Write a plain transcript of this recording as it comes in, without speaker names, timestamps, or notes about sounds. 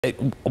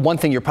One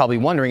thing you're probably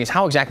wondering is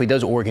how exactly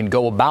does Oregon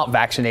go about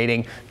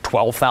vaccinating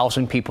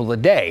 12,000 people a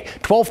day?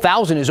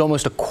 12,000 is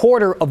almost a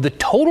quarter of the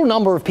total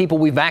number of people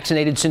we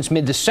vaccinated since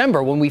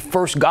mid-December when we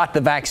first got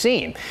the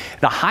vaccine.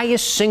 The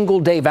highest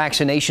single-day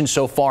vaccination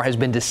so far has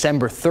been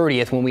December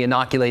 30th when we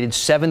inoculated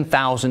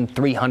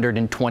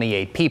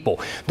 7,328 people.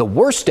 The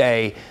worst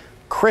day,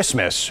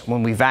 Christmas,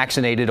 when we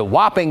vaccinated a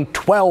whopping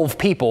 12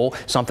 people,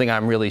 something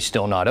I'm really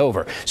still not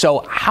over.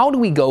 So how do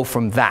we go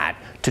from that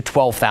to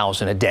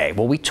 12,000 a day?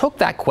 Well, we took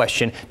that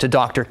question to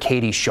Dr.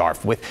 Katie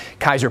Scharf with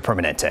Kaiser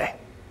Permanente.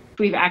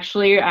 We've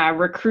actually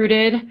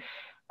recruited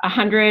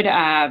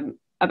about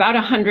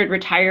 100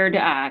 retired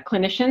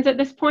clinicians at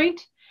this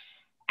point.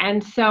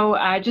 And so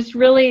just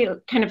really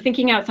kind of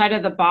thinking outside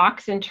of the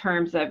box in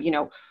terms of,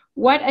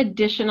 what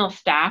additional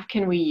staff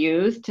can we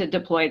use to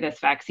deploy this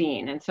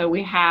vaccine? And so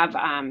we have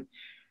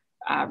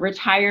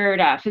retired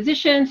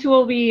physicians who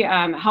will be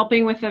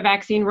helping with the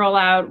vaccine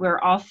rollout. We're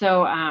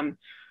also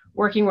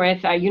working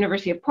with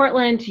University of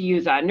Portland to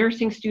use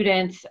nursing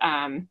students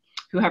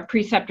who have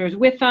preceptors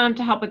with them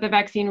to help with the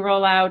vaccine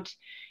rollout,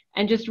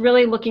 and just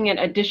really looking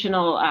at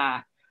additional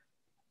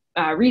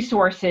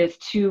resources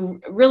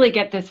to really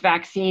get this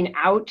vaccine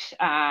out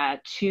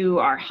to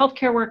our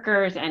healthcare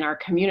workers and our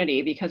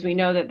community, because we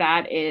know that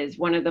that is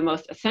one of the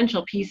most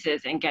essential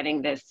pieces in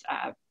getting this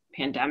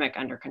pandemic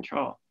under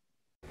control.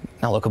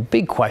 Now, look, a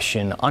big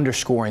question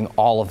underscoring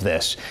all of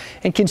this,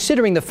 and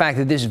considering the fact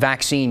that this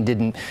vaccine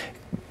didn't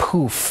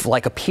poof,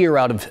 like appear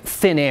out of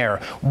thin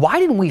air, why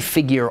didn't we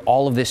figure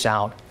all of this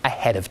out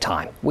ahead of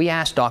time? We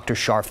asked Dr.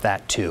 Scharf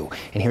that too,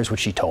 and here's what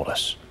she told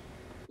us.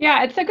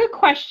 Yeah, it's a good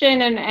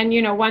question,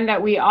 and one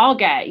that we all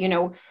get.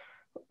 You've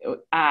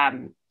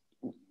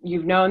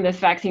known this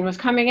vaccine was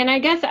coming, and I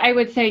guess I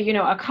would say,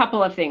 a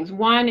couple of things.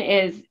 One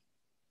is,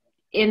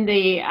 in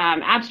the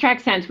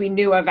abstract sense, we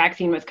knew a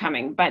vaccine was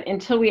coming, but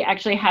until we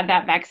actually had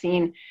that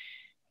vaccine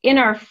in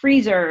our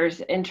freezers,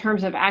 in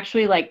terms of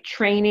actually like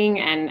training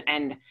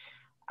and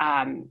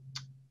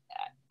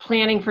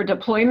planning for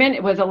deployment,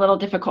 it was a little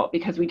difficult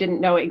because we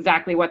didn't know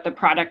exactly what the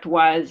product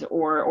was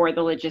or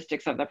the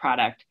logistics of the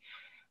product.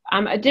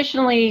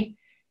 Additionally,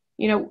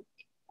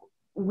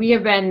 we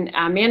have been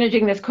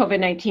managing this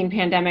COVID-19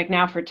 pandemic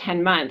now for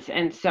 10 months.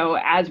 And so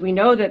as we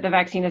know that the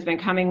vaccine has been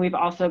coming, we've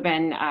also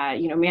been,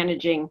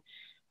 managing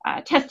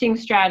testing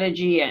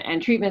strategy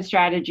and treatment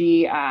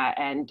strategy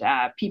and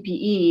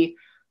PPE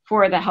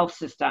for the health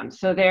system.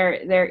 So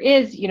there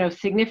is,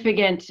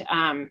 significant,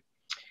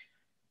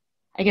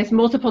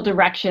 multiple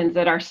directions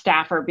that our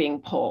staff are being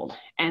pulled.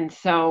 And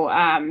so,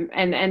 and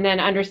then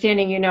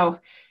understanding,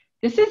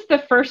 this is the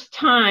first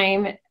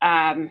time,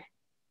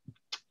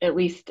 at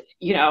least,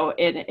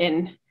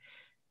 in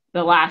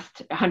the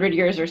last 100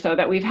 years or so,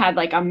 that we've had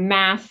like a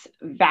mass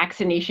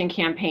vaccination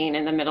campaign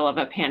in the middle of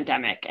a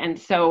pandemic. And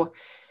so,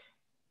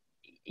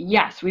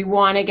 yes, we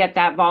want to get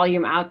that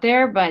volume out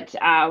there, but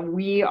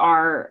we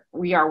are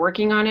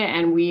working on it,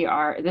 and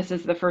this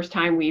is the first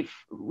time we've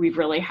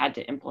really had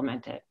to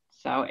implement it.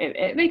 So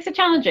it makes it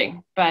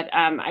challenging, but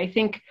I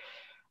think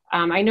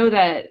I know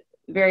that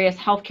various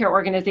healthcare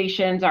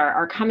organizations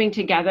are coming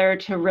together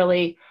to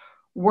really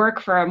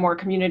work for a more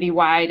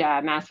community-wide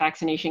mass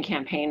vaccination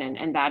campaign,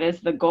 and that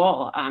is the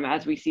goal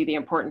as we see the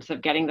importance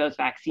of getting those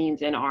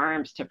vaccines in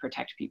arms to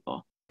protect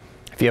people.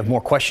 If you have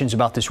more questions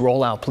about this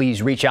rollout,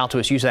 please reach out to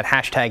us. Use that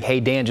hashtag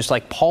HeyDan, just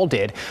like Paul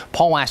did.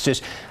 Paul asked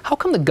us, how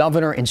come the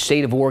governor and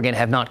state of Oregon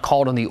have not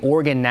called on the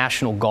Oregon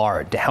National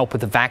Guard to help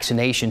with the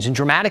vaccinations and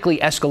dramatically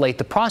escalate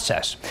the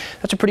process?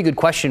 That's a pretty good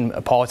question,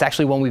 Paul. It's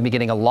actually one we've been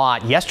getting a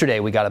lot.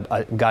 Yesterday, we got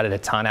it a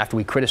ton after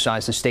we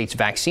criticized the state's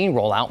vaccine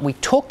rollout. We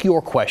took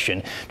your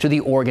question to the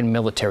Oregon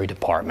Military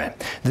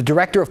Department. The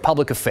Director of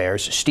Public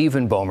Affairs,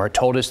 Stephen Bomer,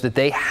 told us that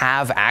they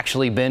have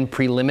actually been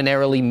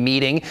preliminarily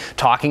meeting,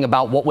 talking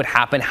about what would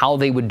happen,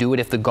 how they would do it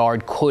if the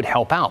Guard could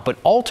help out. But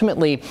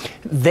ultimately,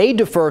 they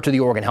defer to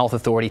the Oregon Health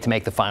Authority to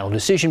make the final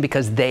decision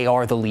because they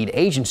are the lead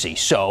agency.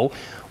 So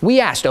we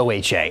asked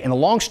OHA, and the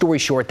long story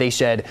short, they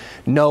said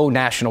no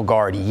National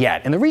Guard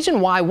yet. And the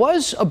reason why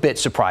was a bit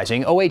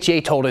surprising.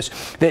 OHA told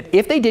us that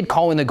if they did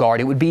call in the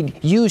Guard, it would be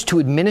used to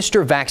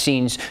administer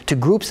vaccines to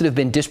groups that have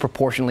been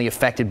disproportionately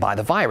affected by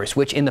the virus,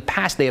 which in the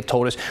past they have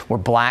told us were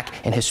Black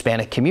and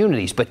Hispanic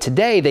communities. But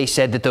today they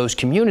said that those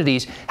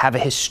communities have a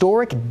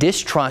historic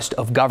distrust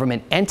of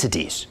government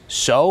entities.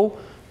 So,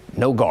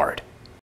 no Guard.